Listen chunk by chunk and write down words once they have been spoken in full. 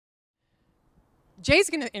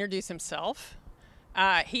Jay's going to introduce himself.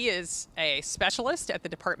 He is a specialist at the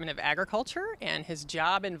Department of Agriculture, and his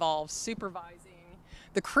job involves supervising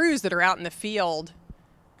the crews that are out in the field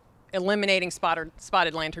eliminating spotted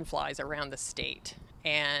lanternflies around the state.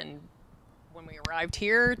 And when we arrived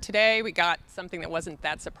here today, we got something that wasn't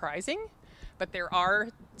that surprising, but there are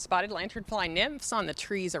spotted lanternfly nymphs on the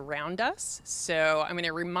trees around us. So I'm going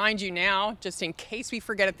to remind you now, just in case we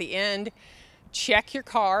forget at the end, check your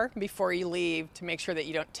car before you leave to make sure that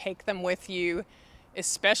you don't take them with you,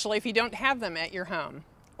 especially if you don't have them at your home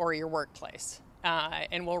or your workplace.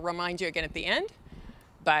 And we'll remind you again at the end.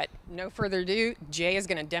 But no further ado, Jay is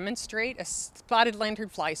going to demonstrate a spotted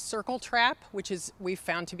lanternfly circle trap, which is we've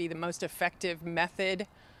found to be the most effective method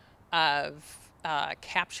of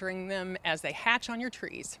capturing them as they hatch on your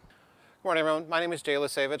trees. Good morning, everyone. My name is Jay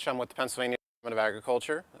Lasevich. I'm with the Pennsylvania Department of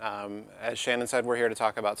Agriculture. As Shannon said, we're here to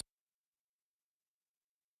talk about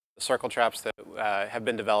circle traps that have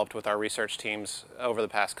been developed with our research teams over the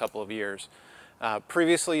past couple of years.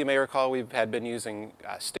 Previously, you may recall we had been using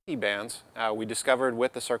sticky bands. We discovered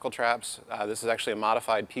with the circle traps, this is actually a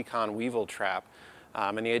modified pecan weevil trap.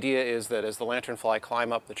 And the idea is that as the lanternfly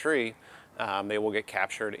climb up the tree, they will get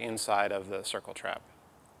captured inside of the circle trap.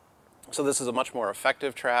 So this is a much more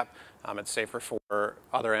effective trap. It's safer for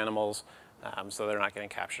other animals, so they're not getting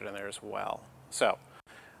captured in there as well. So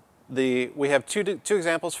we have two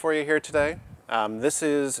examples for you here today. This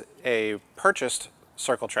is a purchased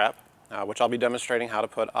circle trap, which I'll be demonstrating how to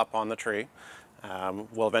put up on the tree.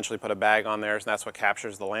 We'll eventually put a bag on there, and that's what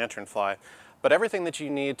captures the lanternfly. But everything that you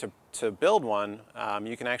need to build one,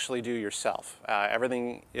 you can actually do yourself.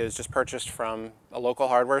 Everything is just purchased from a local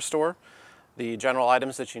hardware store. The general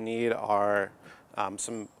items that you need are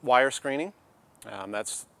some wire screening.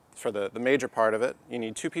 That's for the major part of it. You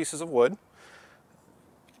need 2 pieces of wood.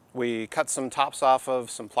 We cut some tops off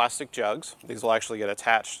of some plastic jugs. These will actually get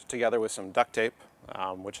attached together with some duct tape,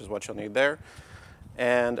 which is what you'll need there.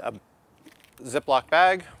 And a Ziploc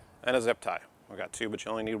bag and a zip tie. We've got 2, but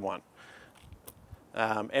you only need 1.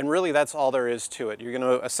 And really that's all there is to it. You're going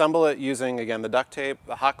to assemble it using, again, the duct tape,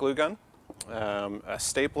 the hot glue gun, a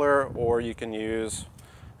stapler, or you can use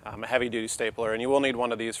a heavy-duty stapler, and you will need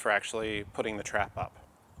one of these for actually putting the trap up.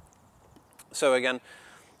 So again,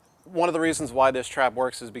 one of the reasons why this trap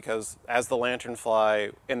works is because as the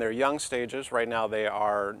lanternfly in their young stages, right now they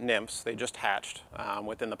are nymphs, they just hatched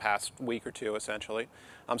within the past week or 2 essentially.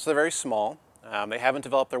 So they're very small. They haven't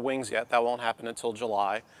developed their wings yet. That won't happen until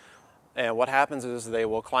July. And what happens is they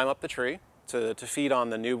will climb up the tree to feed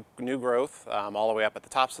on the new growth all the way up at the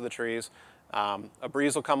tops of the trees. A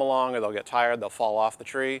breeze will come along, or they'll get tired, they'll fall off the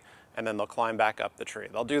tree, and then they'll climb back up the tree.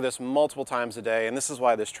 They'll do this multiple times a day, and this is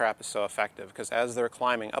why this trap is so effective, because as they're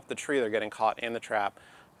climbing up the tree, they're getting caught in the trap,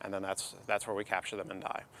 and then that's where we capture them and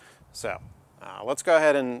die. So let's go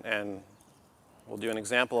ahead and we'll do an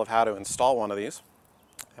example of how to install one of these.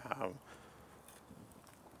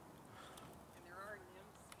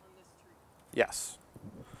 Yes.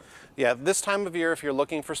 Yeah, this time of year, if you're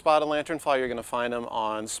looking for spotted lanternfly, you're going to find them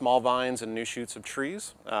on small vines and new shoots of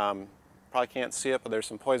trees. Probably can't see it, but there's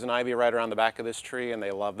some poison ivy right around the back of this tree, and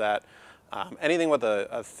they love that. Anything with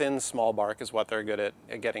a thin, small bark is what they're good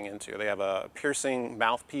at getting into. They have a piercing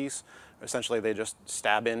mouthpiece. Essentially, they just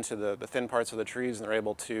stab into the thin parts of the trees, and they're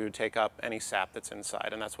able to take up any sap that's inside,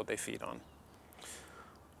 and that's what they feed on.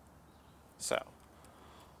 So,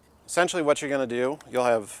 essentially what you're going to do, you'll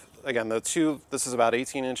have, again, this is about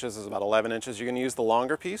 18 inches, this is about 11 inches. You're going to use the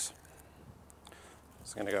longer piece.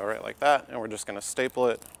 It's going to go right like that, and we're just going to staple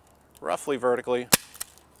it roughly vertically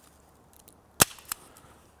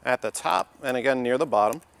at the top, and again near the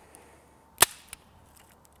bottom.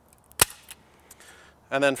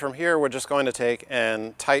 And then from here, we're just going to take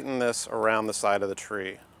and tighten this around the side of the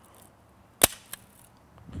tree.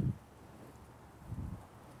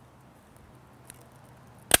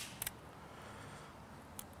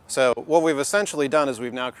 So what we've essentially done is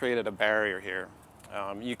we've now created a barrier here.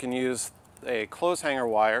 You can use a clothes hanger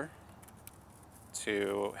wire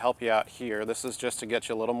to help you out here. This is just to get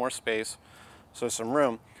you a little more space, so some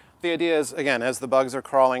room. The idea is, again, as the bugs are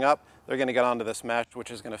crawling up, they're going to get onto this mesh,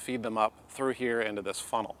 which is going to feed them up through here into this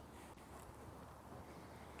funnel.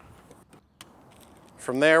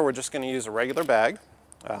 From there, we're just going to use a regular bag.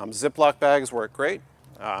 Ziploc bags work great,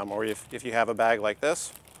 or if you have a bag like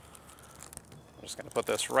this. I'm just going to put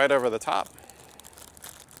this right over the top.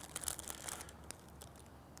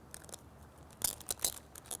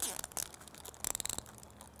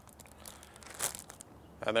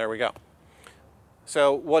 And there we go.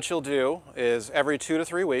 So what you'll do is every 2 to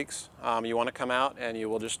 3 weeks, you want to come out and you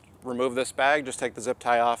will just remove this bag, just take the zip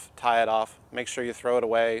tie off, tie it off, make sure you throw it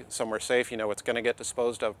away somewhere safe. You know it's going to get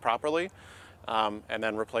disposed of properly, and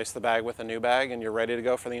then replace the bag with a new bag, and you're ready to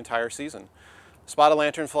go for the entire season. Spotted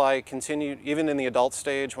lanternfly continue, even in the adult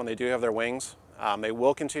stage when they do have their wings, they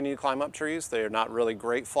will continue to climb up trees. They're not really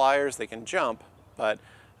great flyers. They can jump, but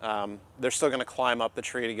they're still going to climb up the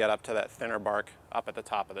tree to get up to that thinner bark up at the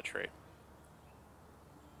top of the tree.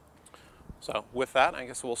 So with that, I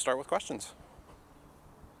guess we'll start with questions.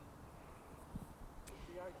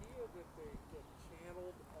 The idea that they get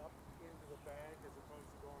channeled up into the bag as opposed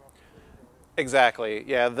to going up the tree. Exactly.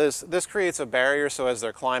 Yeah, this creates a barrier, so as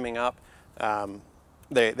they're climbing up,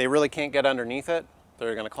 they really can't get underneath it.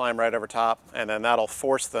 They're going to climb right over top, and then that'll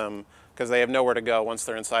force them, because they have nowhere to go once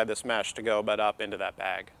they're inside this mesh, to go but up into that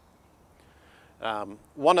bag.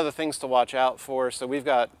 One of the things to watch out for, so we've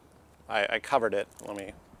got, I covered it. Let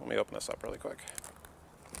me open this up really quick.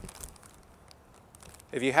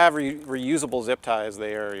 If you have reusable zip ties,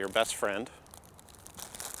 they are your best friend.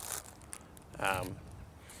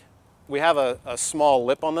 We have a small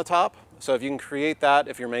lip on the top, so if you can create that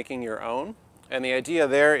if you're making your own. And the idea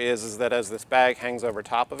there is that as this bag hangs over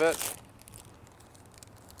top of it,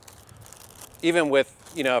 even with,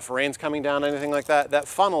 you know, if rain's coming down, anything like that, that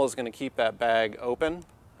funnel is going to keep that bag open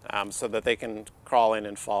so that they can crawl in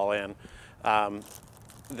and fall in.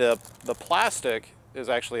 The plastic is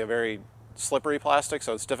actually a very slippery plastic,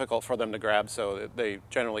 so it's difficult for them to grab, so they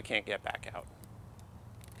generally can't get back out.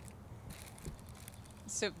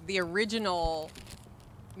 So the original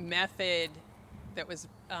method that was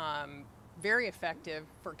very effective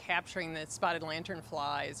for capturing the spotted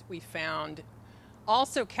lanternflies, we found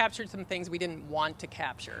also captured some things we didn't want to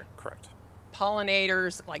capture. Correct.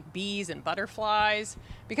 Pollinators like bees and butterflies,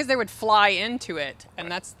 because they would fly into it, and Right.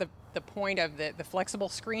 that's the point of the flexible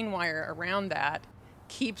screen wire around that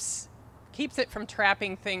keeps it from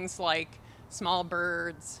trapping things like small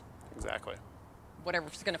birds, Exactly.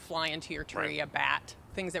 whatever's going to fly into your tree, Right. a bat,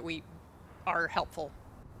 things that are helpful.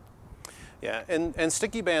 Yeah, and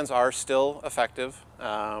sticky bands are still effective.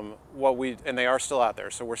 And they are still out there.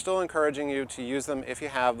 So we're still encouraging you to use them if you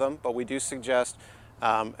have them, but we do suggest,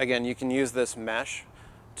 again, you can use this mesh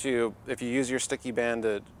to, if you use your sticky band,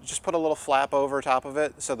 to just put a little flap over top of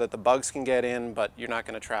it so that the bugs can get in, but you're not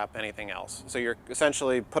going to trap anything else. So you're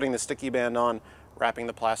essentially putting the sticky band on, wrapping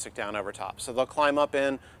the plastic down over top. So they'll climb up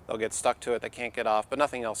in, they'll get stuck to it, they can't get off, but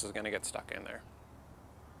nothing else is going to get stuck in there.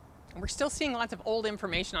 And we're still seeing lots of old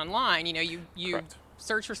information online. You know, you Correct.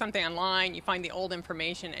 search for something online, you find the old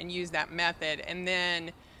information and use that method, and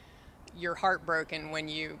then you're heartbroken when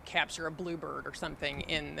you capture a bluebird or something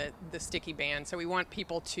in the sticky band. So we want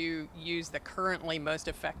people to use the currently most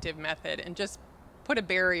effective method and just put a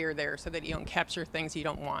barrier there so that you don't capture things you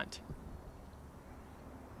don't want.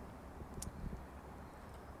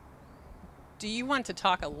 Do you want to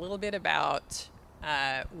talk a little bit about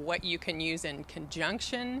what you can use in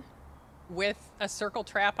conjunction with a circle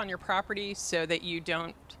trap on your property so that you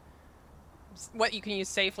don't, what you can use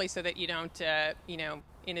safely so that you don't, you know,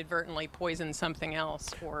 inadvertently poison something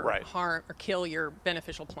else or Right. harm or kill your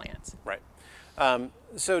beneficial plants? Right.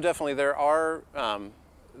 So definitely there are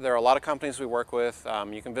a lot of companies we work with.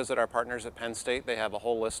 You can visit our partners at Penn State. They have a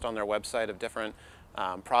whole list on their website of different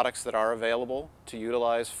products that are available to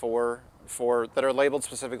utilize that are labeled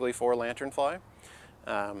specifically for lanternfly.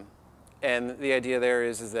 And the idea there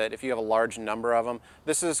is that if you have a large number of them,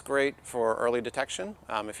 this is great for early detection.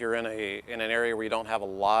 If you're in an area where you don't have a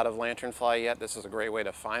lot of lanternfly yet, this is a great way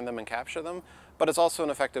to find them and capture them. But it's also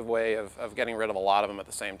an effective way of getting rid of a lot of them at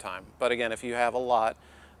the same time. But again, if you have a lot,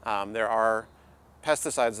 there are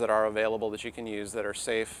pesticides that are available that you can use that are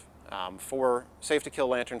safe to kill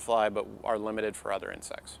lanternfly, but are limited for other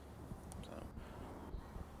insects.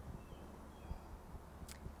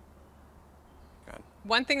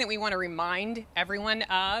 One thing that we want to remind everyone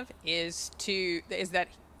of is that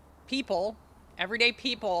people, everyday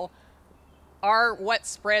people, are what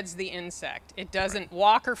spreads the insect. It doesn't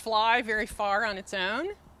walk or fly very far on its own.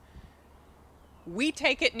 We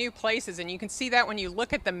take it new places, and you can see that when you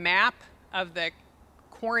look at the map of the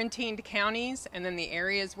quarantined counties and then the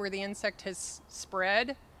areas where the insect has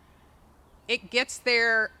spread. It gets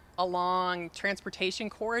there along transportation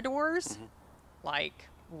corridors, like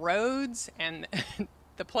roads and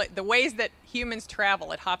the ways that humans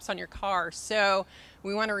travel. It hops on your car. So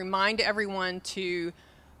we want to remind everyone to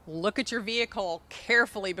look at your vehicle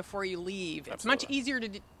carefully before you leave. It's much easier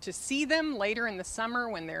to see them later in the summer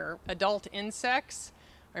when they're adult insects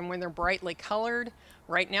and when they're brightly colored.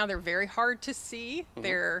 Right now they're very hard to see.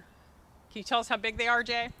 Can you tell us how big they are,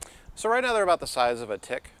 Jay? So right now they're about the size of a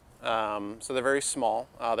tick. So they're very small.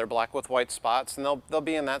 They're black with white spots, and they'll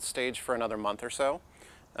be in that stage for another month or so.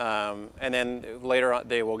 And then later on,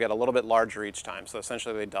 they will get a little bit larger each time. So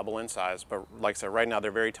essentially they double in size. But like I said, right now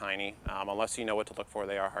they're very tiny. Unless you know what to look for,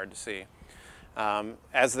 they are hard to see.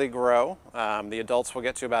 As they grow, the adults will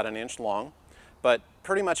get to about 1 inch long. But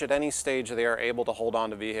pretty much at any stage, they are able to hold on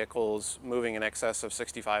to vehicles moving in excess of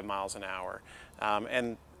 65 miles an hour.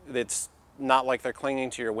 And it's not like they're clinging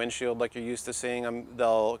to your windshield like you're used to seeing them.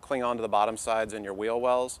 They'll cling onto the bottom sides and your wheel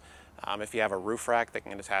wells. If you have a roof rack, they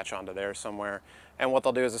can attach onto there somewhere. And what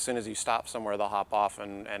they'll do is as soon as you stop somewhere, they'll hop off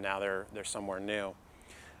and now they're somewhere new.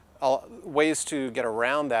 Ways to get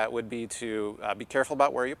around that would be to be careful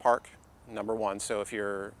about where you park, number one. So if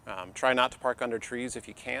you're, try not to park under trees if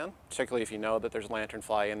you can, particularly if you know that there's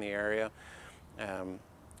lanternfly in the area.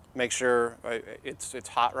 Make sure, it's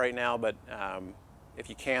hot right now, but if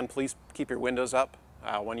you can, please keep your windows up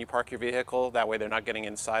when you park your vehicle. That way they're not getting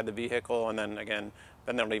inside the vehicle, and then again,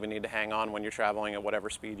 then they don't even need to hang on when you're traveling at whatever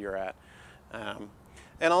speed you're at.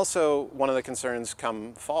 And also, one of the concerns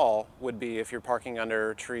come fall would be if you're parking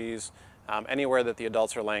under trees, anywhere that the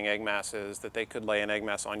adults are laying egg masses, that they could lay an egg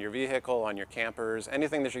mass on your vehicle, on your campers,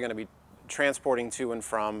 anything that you're going to be transporting to and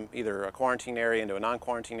from either a quarantine area into a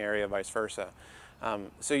non-quarantine area, vice versa.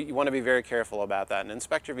 So you want to be very careful about that and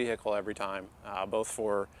inspect your vehicle every time, both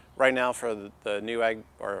for right now for the new egg,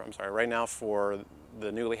 or I'm sorry, right now for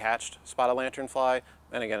the newly hatched spotted lanternfly,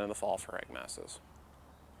 and again in the fall for egg masses.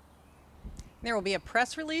 There will be a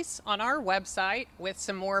press release on our website with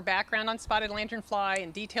some more background on spotted lanternfly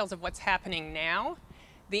and details of what's happening now.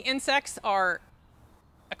 The insects are,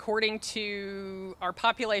 according to our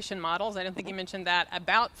population models, I don't think you mentioned that,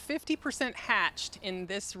 about 50% hatched in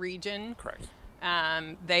this region. Correct.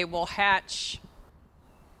 They will hatch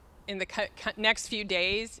in the next few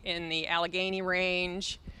days in the Allegheny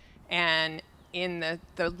range and in the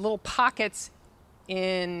little pockets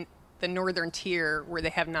in the northern tier where they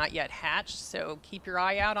have not yet hatched. So keep your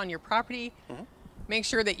eye out on your property. Mm-hmm. Make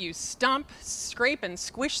sure that you stump, scrape, and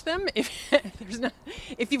squish them.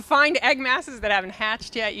 If you find egg masses that haven't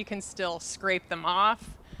hatched yet, you can still scrape them off.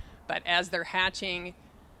 But as they're hatching,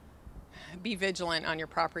 be vigilant on your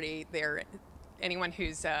property. Anyone who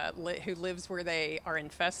lives where they are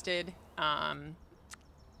infested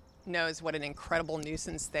knows what an incredible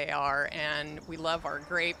nuisance they are, and we love our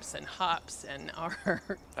grapes and hops and our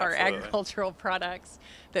agricultural products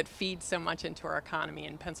that feed so much into our economy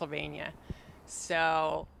in Pennsylvania.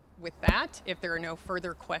 So with that, if there are no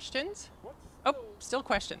further questions, still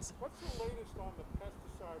questions. What's the latest on the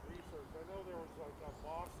pesticide research? I know there was like a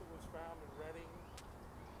moss that was found in Reading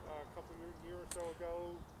a couple year or so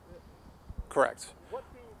ago. Correct. What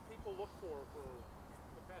do people look for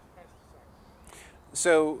the best pesticides?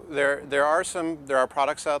 So there are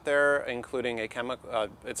products out there, including a chemical.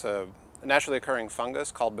 It's a naturally occurring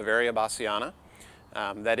fungus called Bavaria bassiana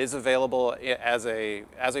that is available as a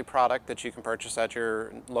product that you can purchase at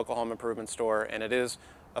your local home improvement store, and it is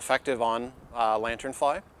effective on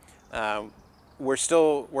lanternfly.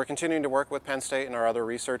 We're continuing to work with Penn State and our other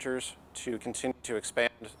researchers to continue to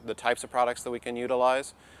expand the types of products that we can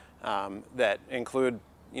utilize that include,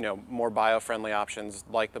 more bio-friendly options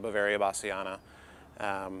like the Bavaria bassiana.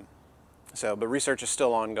 But research is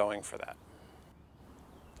still ongoing for that.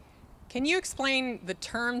 Can you explain the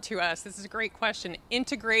term to us? This is a great question.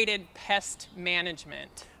 Integrated pest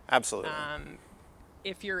management. Absolutely.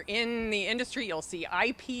 If you're in the industry, you'll see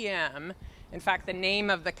IPM. In fact, the name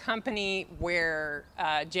of the company where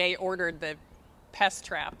Jay ordered the pest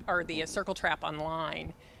trap or the circle trap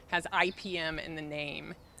online has IPM in the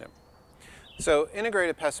name. Yep. So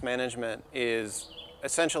integrated pest management is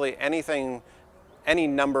essentially any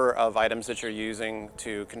number of items that you're using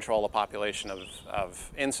to control a population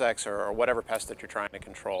of insects or whatever pest that you're trying to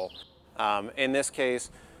control. In this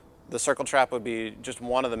case, the circle trap would be just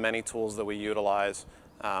one of the many tools that we utilize.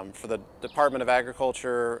 For the Department of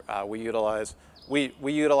Agriculture, we utilize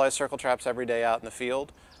circle traps every day out in the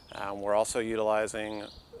field. We're also utilizing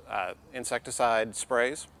insecticide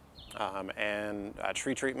sprays and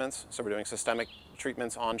tree treatments. So we're doing systemic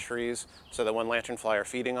treatments on trees so that when lanternfly are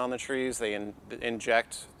feeding on the trees, they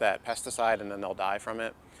inject that pesticide and then they'll die from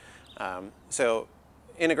it. So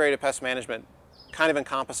integrated pest management kind of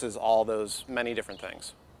encompasses all those many different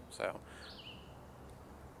things. So.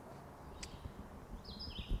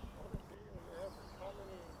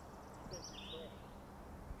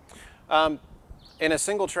 In a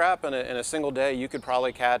single trap, in a single day, you could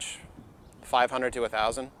probably catch 500 to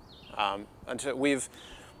 1,000.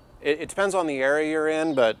 It depends on the area you're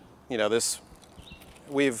in, but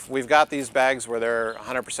we've got these bags where they're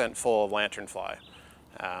 100% full of lanternfly.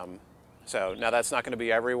 So now that's not going to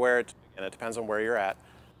be everywhere, and it depends on where you're at.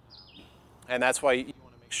 And that's why you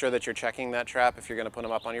want to make sure that you're checking that trap if you're going to put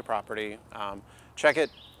them up on your property. Check it,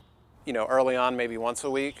 early on, maybe once a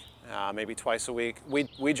week, maybe twice a week.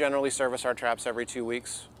 We generally service our traps every 2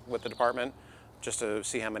 weeks with the department, just to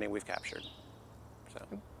see how many we've captured. So.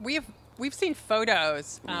 We've seen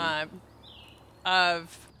photos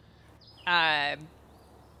of a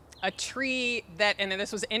tree that, and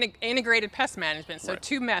this was integrated pest management. So right.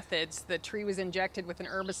 2 methods. The tree was injected with an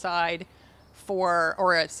herbicide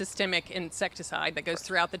or a systemic insecticide that goes right.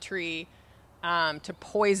 throughout the tree to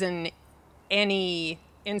poison any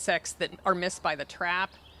insects that are missed by the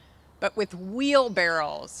trap. But with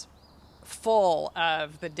wheelbarrows full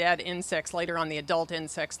of the dead insects, later on the adult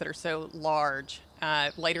insects that are so large,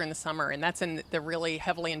 later in the summer, and that's in the really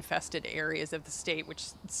heavily infested areas of the state, which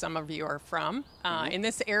some of you are from. In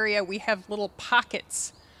this area, we have little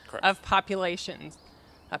pockets Correct. Of populations.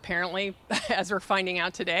 Apparently, as we're finding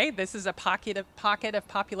out today, this is a pocket of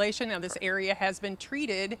population. Now, this area has been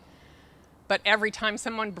treated, but every time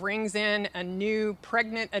someone brings in a new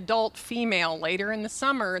pregnant adult female later in the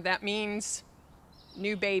summer, that means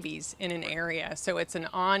new babies in an area. So it's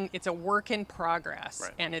a work in progress,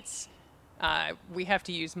 right. and we have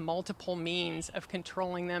to use multiple means of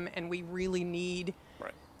controlling them, and we really need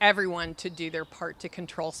right. everyone to do their part to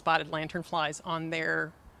control spotted lanternflies on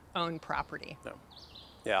their own property. No.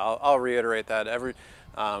 Yeah, I'll reiterate that.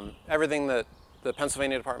 Everything that the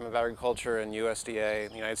Pennsylvania Department of Agriculture and USDA,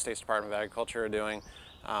 the United States Department of Agriculture, are doing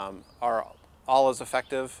are all as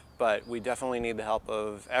effective, but we definitely need the help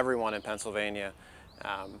of everyone in Pennsylvania.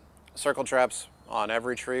 Circle traps on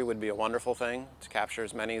every tree would be a wonderful thing to capture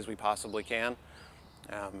as many as we possibly can.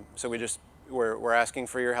 So we're asking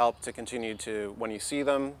for your help to continue to, when you see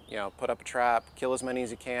them, put up a trap, kill as many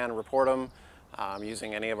as you can, report them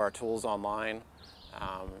using any of our tools online,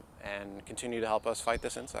 and continue to help us fight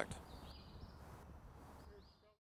this insect.